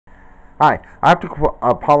Hi, I have to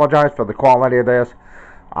apologize for the quality of this.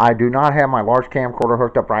 I do not have my large camcorder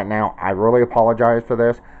hooked up right now. I really apologize for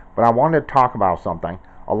this, but I wanted to talk about something.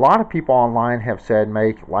 A lot of people online have said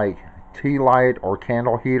make like tea light or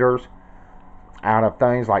candle heaters out of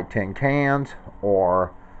things like tin cans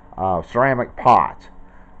or ceramic pots.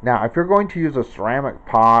 Now, if you're going to use a ceramic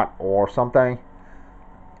pot or something,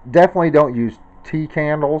 definitely don't use tea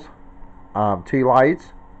candles, tea lights.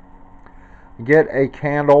 Get a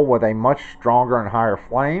candle with a much stronger and higher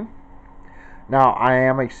flame. Now, I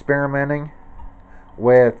am experimenting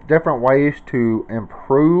with different ways to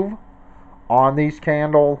improve on these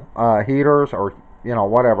candle heaters, or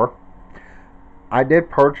whatever. I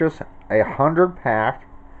did purchase 100 pack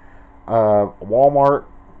of Walmart,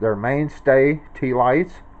 their mainstay tea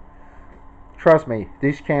lights. Trust me,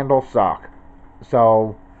 these candles suck.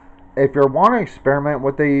 So if you want to experiment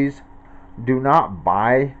with these, do not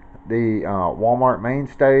buy the Walmart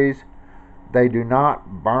mainstays. They do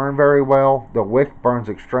not burn very well. The wick burns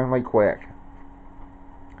extremely quick.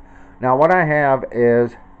 Now what I have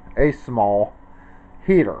is a small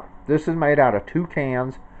heater. This is made out of 2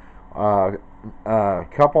 cans, a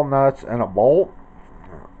couple nuts, and a bolt.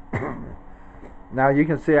 Now you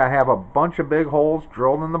can see I have a bunch of big holes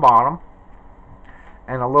drilled in the bottom,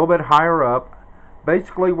 and a little bit higher up,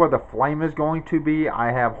 basically where the flame is going to be,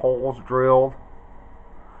 I have holes drilled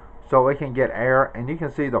so it can get air, and you can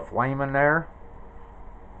see the flame in there.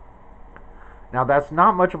 Now that's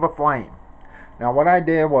not much of a flame. Now what I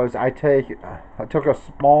did was I took a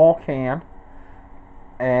small can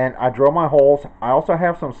and I drilled my holes. I also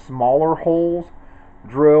have some smaller holes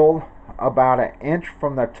drilled about 1 inch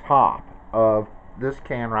from the top of this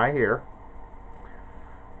can right here,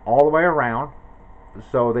 all the way around,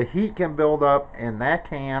 so the heat can build up in that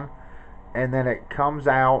can, and then it comes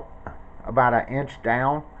out about 1 inch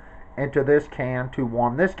down into this can to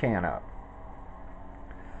warm this can up.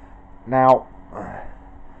 Now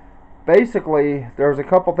basically there's a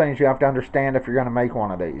couple things you have to understand if you're going to make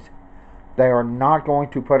one of these. They are not going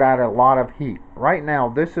to put out a lot of heat. Right now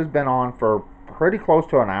this has been on for pretty close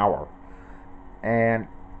to an hour, and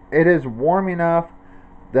it is warm enough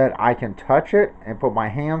that I can touch it and put my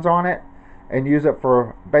hands on it and use it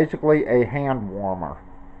for basically a hand warmer.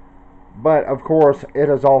 But of course it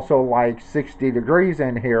is also like 60 degrees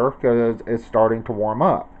in here because it's starting to warm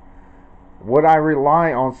up. Would I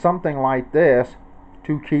rely on something like this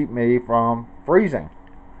to keep me from freezing?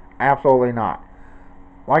 Absolutely not.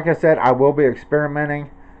 Like I said, I will be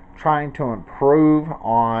experimenting, trying to improve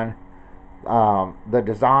on the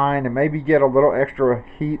design and maybe get a little extra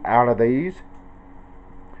heat out of these.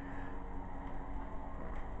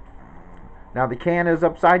 Now the can is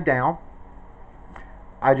upside down.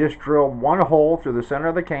 I just drilled 1 hole through the center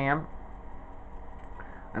of the can,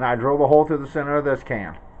 and I drilled a hole through the center of this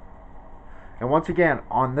can. And once again,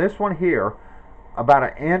 on this one here, about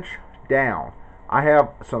 1 inch down, I have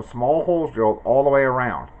some small holes drilled all the way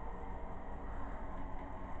around.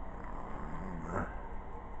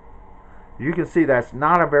 You can see that's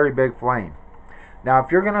not a very big flame. Now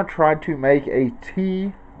if you're going to try to make a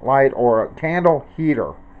tea light or a candle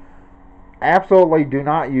heater, absolutely do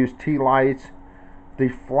not use tea lights. The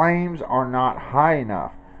flames are not high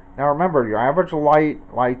enough. Now remember, your average light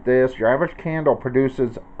like this, your average candle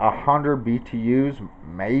produces 100 BTUs,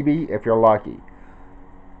 maybe, if you're lucky.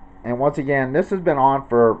 And once again, this has been on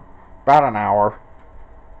for about an hour.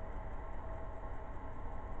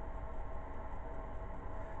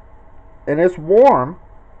 And it's warm.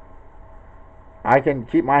 I can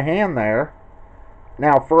keep my hand there.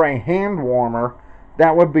 Now for a hand warmer,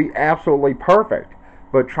 that would be absolutely perfect.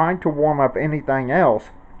 But trying to warm up anything else,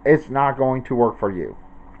 it's not going to work for you.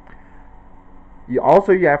 You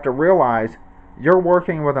have to realize you're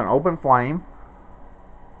working with an open flame.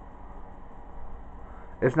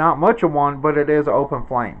 It's not much of one, but it is an open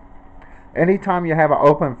flame. Anytime you have an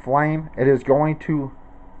open flame, it is going to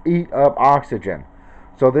eat up oxygen.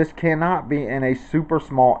 So this cannot be in a super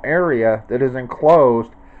small area that is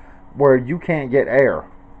enclosed where you can't get air.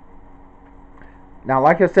 Now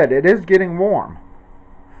like I said, it is getting warm,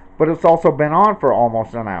 but it's also been on for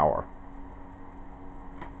almost an hour.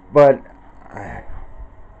 But I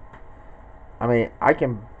mean, I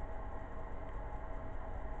can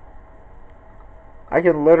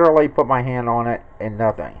literally put my hand on it and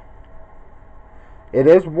nothing. It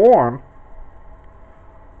is warm.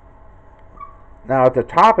 Now at the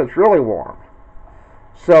top it's really warm.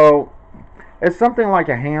 So it's something like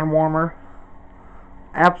a hand warmer.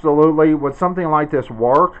 Absolutely. Would something like this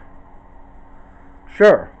work?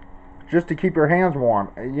 Sure. Just to keep your hands warm.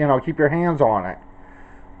 Keep your hands on it.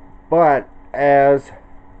 But as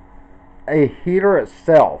a heater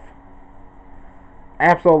itself,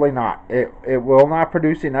 Absolutely not. It will not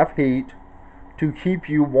produce enough heat to keep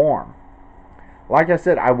you warm. Like I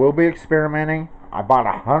said, I will be experimenting. I bought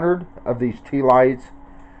 100 of these Tealights.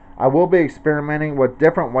 I will be experimenting with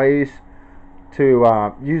different ways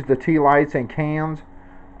to use the Tealights in cans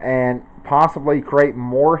and possibly create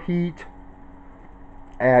more heat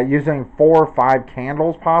using 4 or 5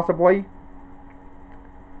 candles possibly.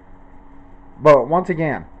 But once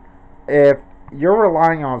again, if you're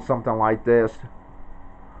relying on something like this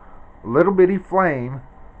little bitty flame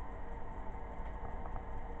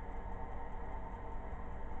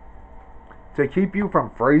to keep you from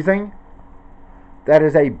freezing, that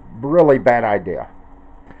is a really bad idea.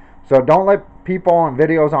 So don't let people on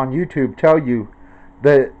videos on YouTube tell you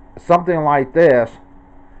that something like this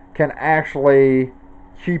can actually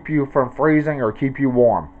keep you from freezing or keep you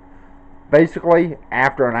warm. Basically,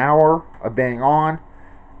 after an hour of being on,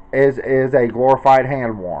 is a glorified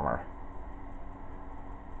hand warmer.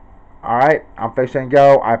 Alright, I'm fixing to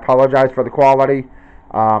go. I apologize for the quality.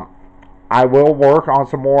 I will work on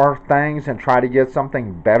some more things and try to get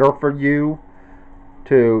something better for you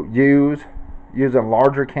to use using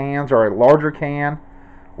larger cans, or a larger can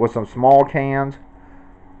with some small cans.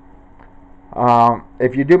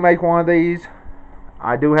 If you do make one of these,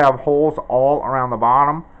 I do have holes all around the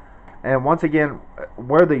bottom, and once again,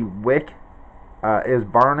 where the wick is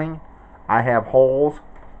burning, I have holes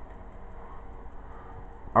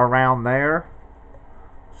around there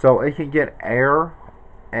so it can get air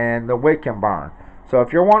and the wick can burn. So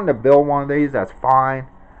if you're wanting to build one of these, that's fine,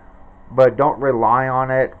 but don't rely on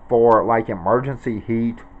it for like emergency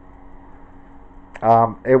heat.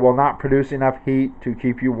 It will not produce enough heat to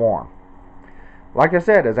keep you warm. Like I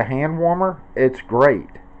said, as a hand warmer, it's great.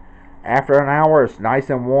 After an hour, it's nice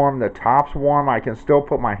and warm. The top's warm. I can still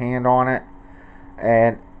put my hand on it,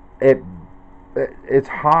 and it's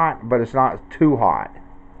hot, but it's not too hot.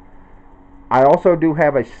 I also do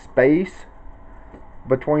have a space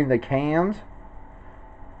between the cans.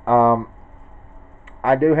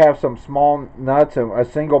 I do have some small nuts and a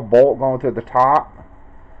single bolt going through the top,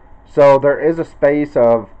 so there is a space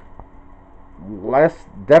of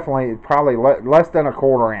probably less than a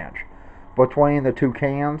 1/4 inch between the two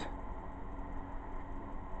cans.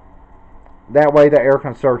 That way the air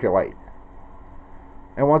can circulate.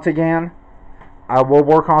 And once again, I will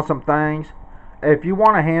work on some things. If you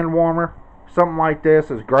want a hand warmer, something like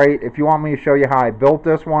this is great. If you want me to show you how I built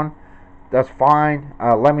this one, that's fine.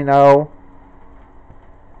 Let me know.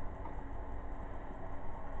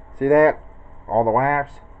 See that? All the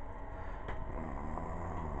wax.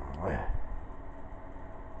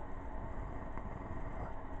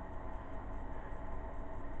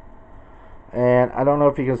 And I don't know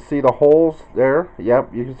if you can see the holes there.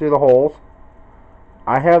 Yep, you can see the holes.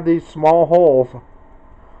 I have these small holes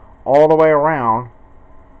all the way around,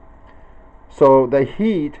 so the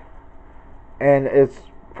heat, and it's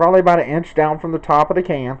probably about 1 inch down from the top of the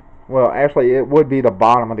can. Well, actually it would be the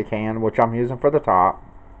bottom of the can, which I'm using for the top.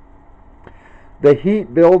 The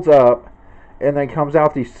heat builds up and then comes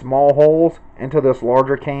out these small holes into this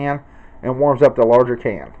larger can and warms up the larger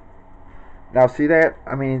can. Now see that?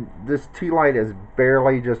 I mean, this Tealight is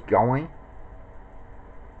barely just going.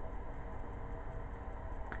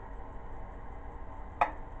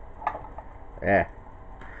 Yeah.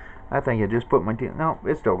 I think it just put my teeth. No,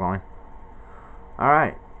 it's still going.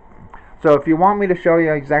 Alright. So if you want me to show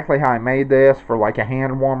you exactly how I made this for like a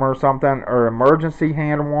hand warmer or something, or emergency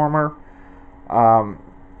hand warmer,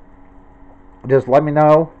 just let me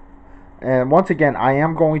know. And once again, I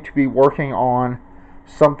am going to be working on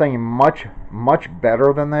something much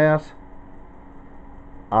better than this,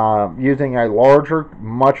 using a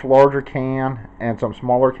much larger can and some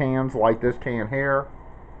smaller cans like this can here.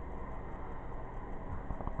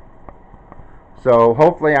 So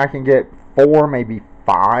hopefully I can get 4, maybe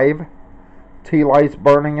 5 Tealights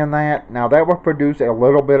burning in that. Now that would produce a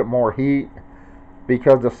little bit more heat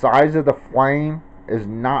because the size of the flame is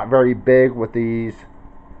not very big with these.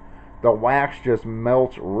 The wax just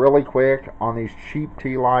melts really quick on these cheap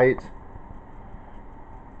Tealights.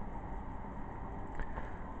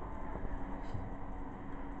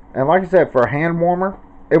 And like I said, for a hand warmer,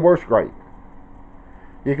 it works great.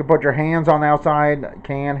 You can put your hands on the outside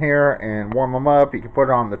can here and warm them up. You can put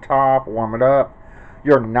it on the top, warm it up.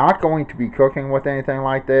 You're not going to be cooking with anything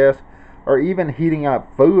like this, or even heating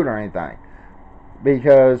up food or anything,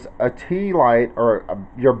 because a Tealight or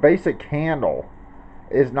your basic candle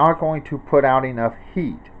is not going to put out enough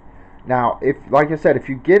heat. Now, if, like I said, if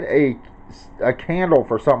you get a candle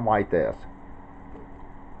for something like this,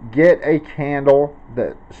 get a candle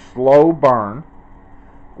that slow burn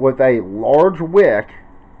with a large wick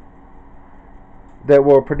that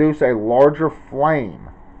will produce a larger flame,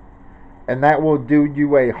 and that will do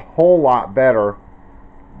you a whole lot better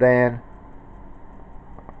than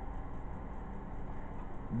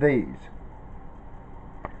these.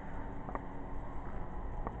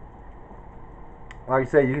 Like I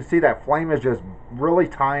said, you can see that flame is just really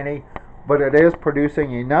tiny, but it is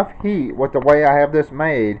producing enough heat with the way I have this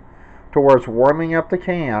made to where it's warming up the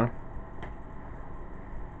can.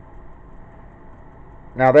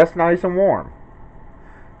 Now that's nice and warm.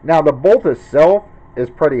 Now the bolt itself is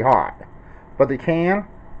pretty hot, but the can,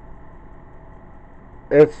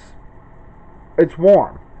 it's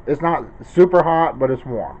warm. It's not super hot, but it's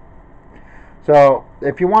warm. So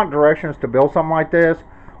if you want directions to build something like this,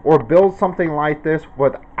 or build something like this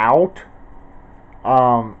without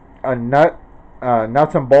a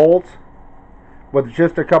nuts and bolts, with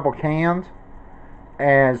just a couple cans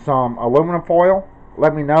and some aluminum foil,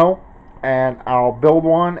 let me know, and I'll build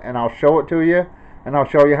one and I'll show it to you, and I'll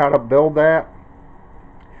show you how to build that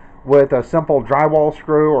with a simple drywall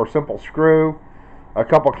screw or simple screw, a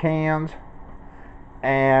couple cans,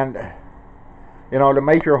 and to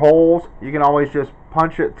make your holes, you can always just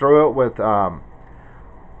punch it through it with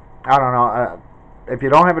I don't know, if you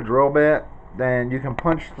don't have a drill bit, then you can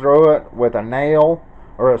punch through it with a nail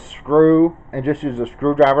or a screw and just use a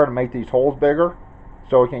screwdriver to make these holes bigger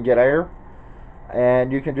so it can get air.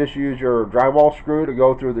 And you can just use your drywall screw to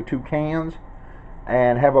go through the two cans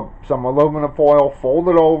and have some aluminum foil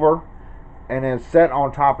folded over and then set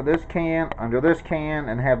on top of this can, under this can,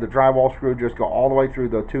 and have the drywall screw just go all the way through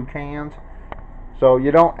the two cans. So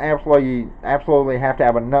you don't absolutely have to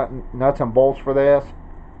have a nuts and bolts for this.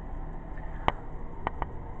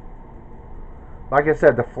 Like I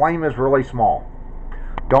said, the flame is really small.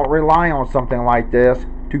 Don't rely on something like this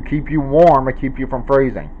to keep you warm and keep you from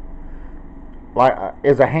freezing. Like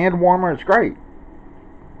as a hand warmer, it's great.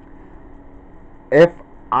 If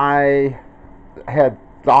I had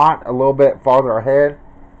thought a little bit farther ahead,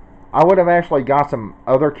 I would have actually got some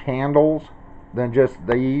other candles than just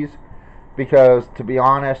these, because to be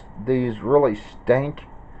honest, these really stink.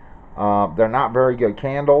 They're not very good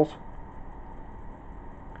candles,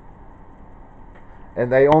 and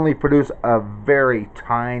they only produce a very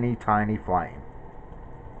tiny flame.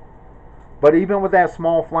 But even with that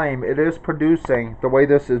small flame, it is producing, the way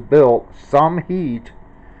this is built, some heat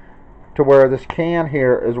to where this can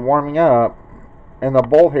here is warming up and the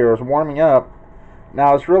bolt here is warming up.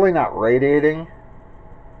 Now it's really not radiating.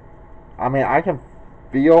 I mean, I can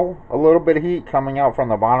feel a little bit of heat coming out from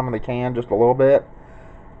the bottom of the can, just a little bit,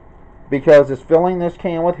 because it's filling this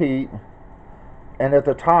can with heat, and at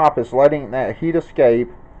the top it's letting that heat escape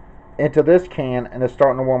into this can, and it's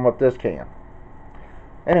starting to warm up this can.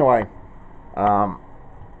 Anyway,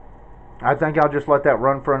 I think I'll just let that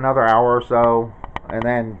run for another hour or so, and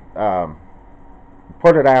then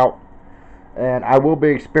put it out. And I will be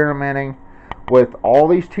experimenting with all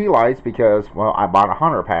these Tealights because, well, I bought a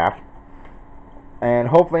 100 pack, and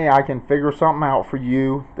hopefully I can figure something out for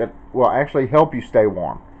you that will actually help you stay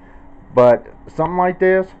warm. But something like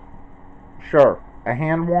this, sure, a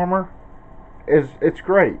hand warmer it's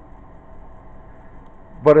great,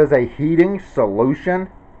 but as a heating solution,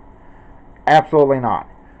 absolutely not.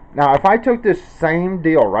 Now, if I took this same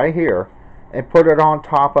deal right here and put it on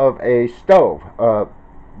top of a stove, a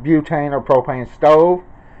butane or propane stove,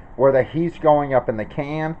 where the heat's going up in the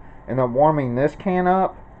can and then warming this can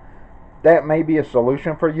up, that may be a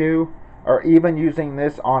solution for you. Or even using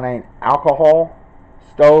this on an alcohol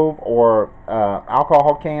stove or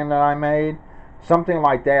alcohol can that I made, something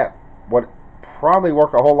like that would probably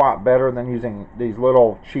work a whole lot better than using these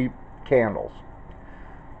little cheap candles.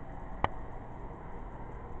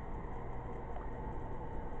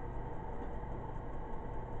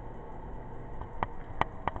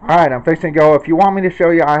 Alright, I'm fixing to go. If you want me to show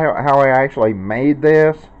you how I actually made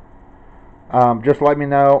this, just let me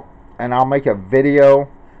know, and I'll make a video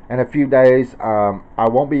in a few days. I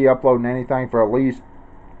won't be uploading anything for at least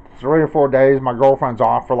 3 or 4 days. My girlfriend's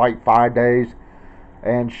off for like 5 days,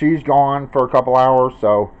 and she's gone for a couple hours,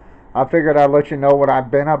 so I figured I'd let you know what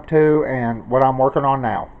I've been up to and what I'm working on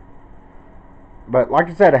now. But like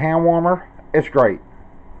I said, a hand warmer, it's great.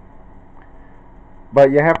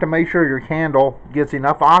 But you have to make sure your candle gets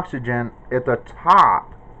enough oxygen at the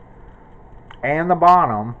top and the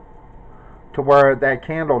bottom to where that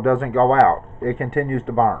candle doesn't go out. It continues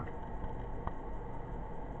to burn.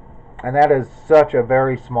 And that is such a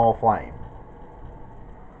very small flame.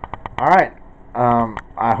 Alright,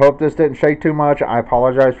 I hope this didn't shake too much. I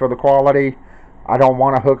apologize for the quality. I don't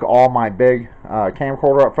want to hook all my big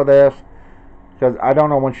camcorder up for this, because I don't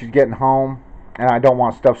know when she's getting home, and I don't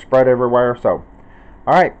want stuff spread everywhere. So,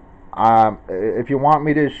 alright, If you want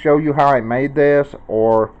me to show you how I made this,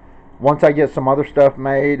 or once I get some other stuff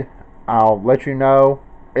made, I'll let you know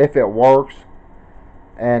if it works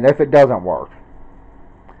and if it doesn't work.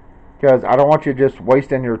 Because I don't want you just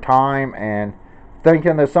wasting your time and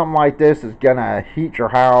thinking that something like this is going to heat your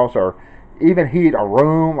house or even heat a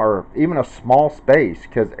room or even a small space,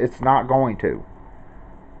 because it's not going to.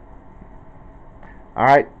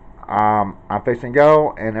 Alright, I'm fixing to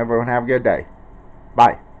go, and everyone have a good day.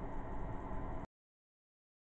 Bye.